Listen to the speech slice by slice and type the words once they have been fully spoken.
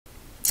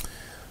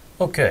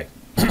Okay,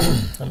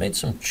 I made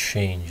some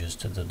changes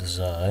to the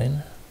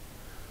design.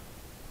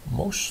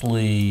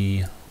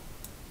 Mostly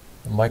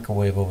the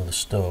microwave over the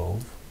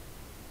stove.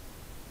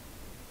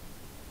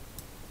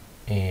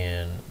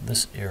 And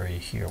this area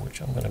here,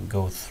 which I'm going to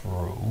go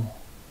through.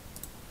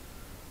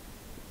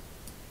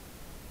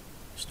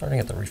 Starting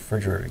at the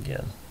refrigerator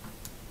again.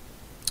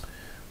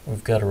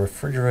 We've got a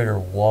refrigerator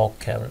wall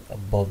cabinet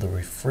above the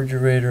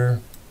refrigerator.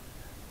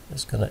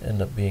 It's going to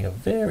end up being a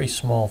very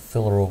small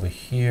filler over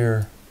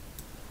here.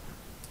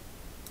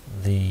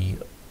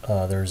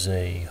 There's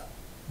a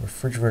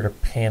refrigerator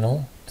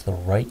panel to the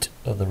right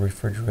of the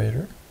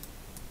refrigerator.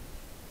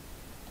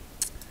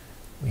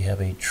 We have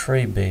a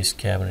tray base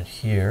cabinet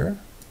here,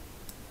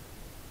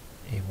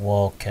 a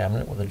wall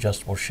cabinet with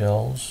adjustable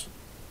shelves,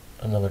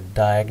 another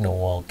diagonal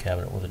wall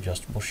cabinet with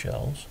adjustable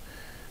shelves.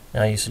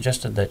 Now you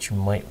suggested that you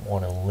might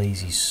want a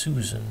Lazy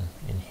Susan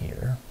in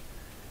here,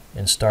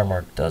 and Star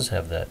Mark does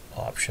have that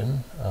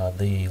option.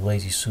 The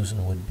Lazy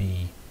Susan would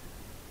be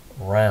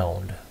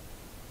round,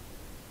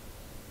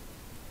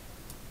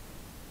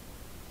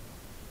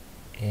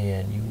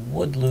 and you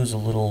would lose a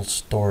little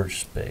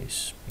storage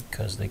space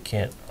because they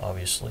can't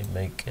obviously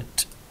make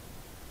it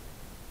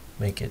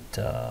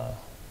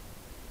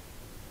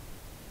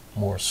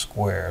more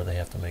square. They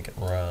have to make it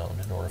round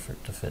in order for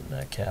it to fit in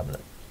that cabinet.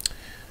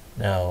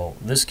 Now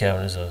this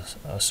cabinet is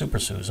a Super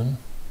Susan.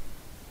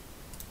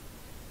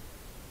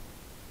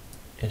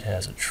 It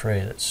has a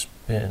tray that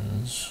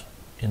spins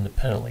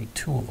independently,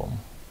 two of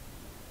them,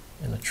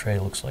 and the tray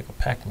looks like a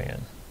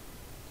Pac-Man.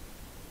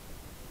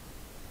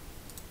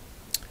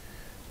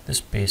 This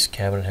base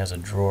cabinet has a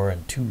drawer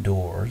and two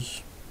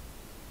doors,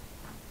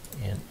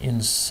 and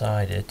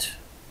inside it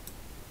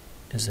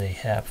is a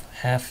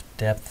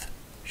half-depth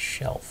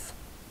shelf.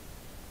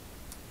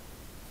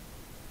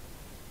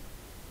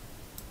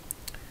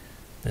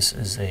 This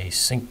is a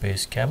sink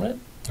base cabinet,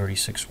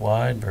 36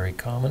 wide, very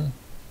common.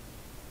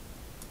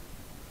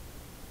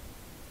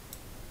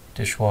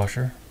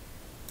 Dishwasher.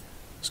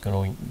 It's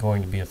going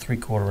to be a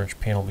 3/4 inch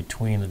panel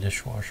between the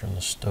dishwasher and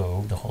the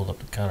stove to hold up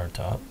the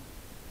countertop.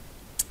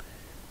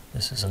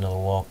 This is another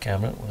wall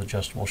cabinet with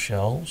adjustable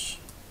shelves.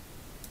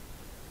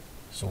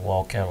 This is a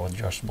wall cabinet with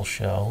adjustable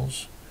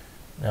shelves.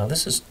 Now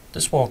this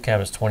wall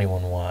cabinet is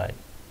 21 wide.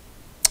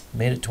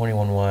 Made it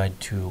 21 wide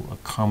to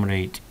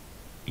accommodate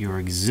your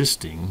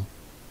existing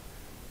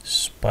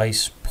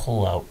spice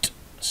pull-out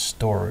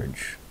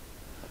storage.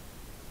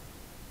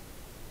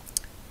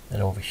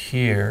 Then over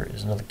here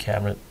is another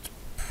cabinet.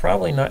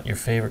 Probably not your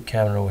favorite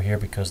cabinet over here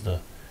because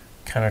the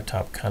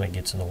countertop kind of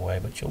gets in the way,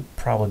 but you'll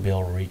probably be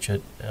able to reach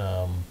it.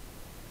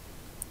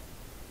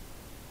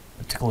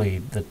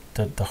 Particularly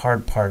the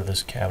hard part of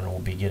this cabinet will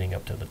be getting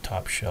up to the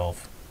top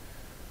shelf.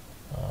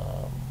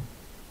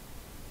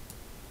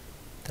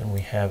 Then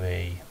we have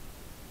a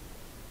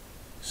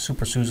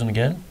Super Susan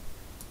again,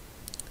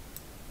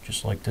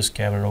 just like this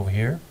cabinet over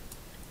here.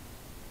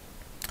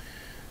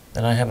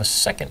 Then I have a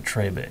second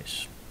tray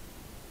base.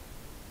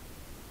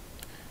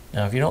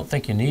 Now if you don't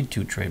think you need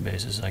two tray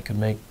bases, I could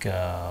make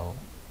either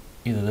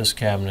this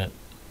cabinet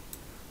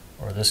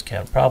or this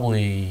cabinet,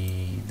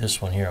 probably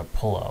this one here, a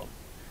pull-out.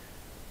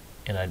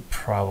 And I'd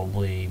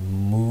probably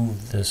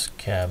move this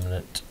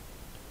cabinet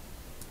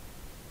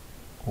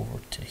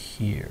over to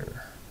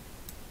here,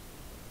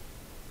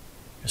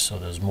 just so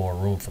there's more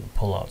room for the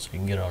pull-out, so you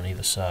can get it on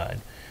either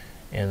side.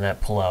 And that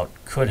pull-out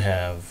could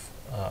have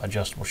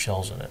adjustable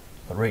shelves in it,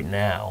 but right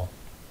now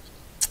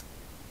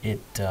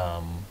it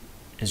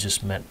is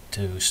just meant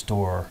to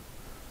store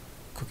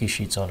cookie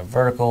sheets on a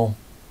vertical.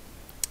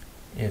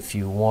 If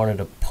you wanted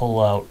to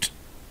pull out,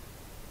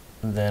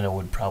 then it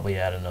would probably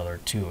add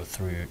another $200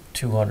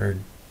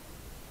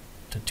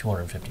 to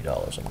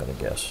 $250, I'm going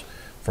to guess,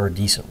 for a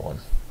decent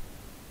one.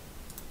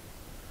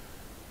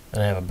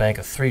 Then I have a bank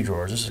of 3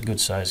 drawers. This is a good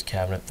sized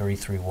cabinet,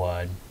 33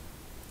 wide.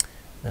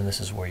 Then this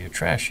is where your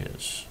trash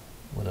is,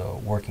 with a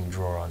working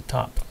drawer on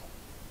top.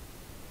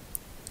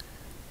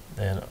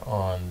 Then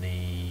on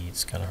the,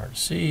 it's kind of hard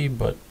to see,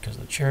 but because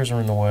the chairs are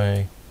in the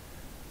way,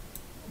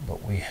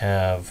 but we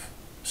have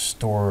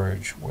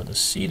storage where the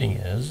seating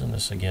is, and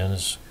this again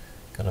is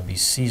going to be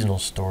seasonal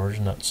storage,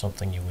 not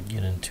something you would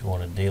get into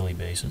on a daily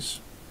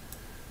basis.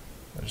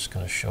 I'm just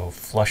going to show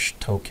flush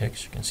toe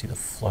kicks. You can see the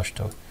flush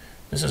toe.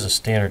 This is a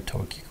standard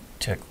toe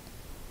kick.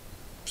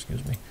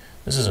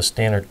 This is a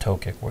standard toe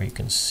kick where you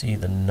can see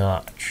the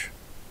notch.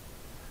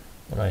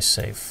 When I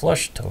say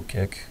flush toe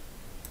kick,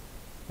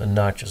 the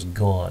notch is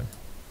gone,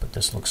 but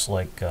this looks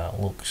like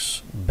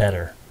looks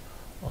better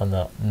on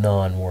the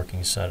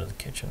non-working side of the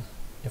kitchen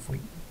if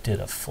we did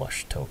a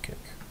flush toe kick.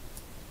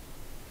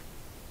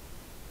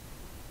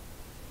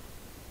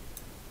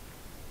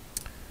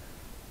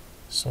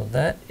 So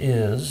that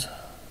is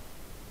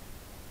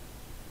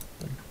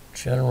the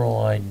general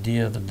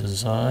idea of the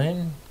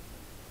design.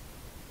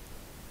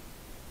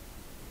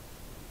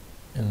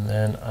 And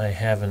then I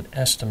have an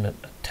estimate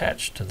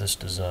attached to this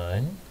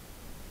design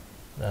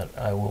that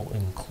I will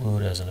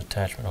include as an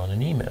attachment on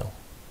an email.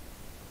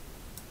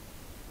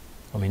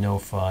 Let me know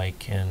if I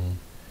can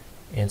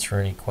answer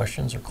any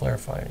questions or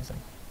clarify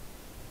anything.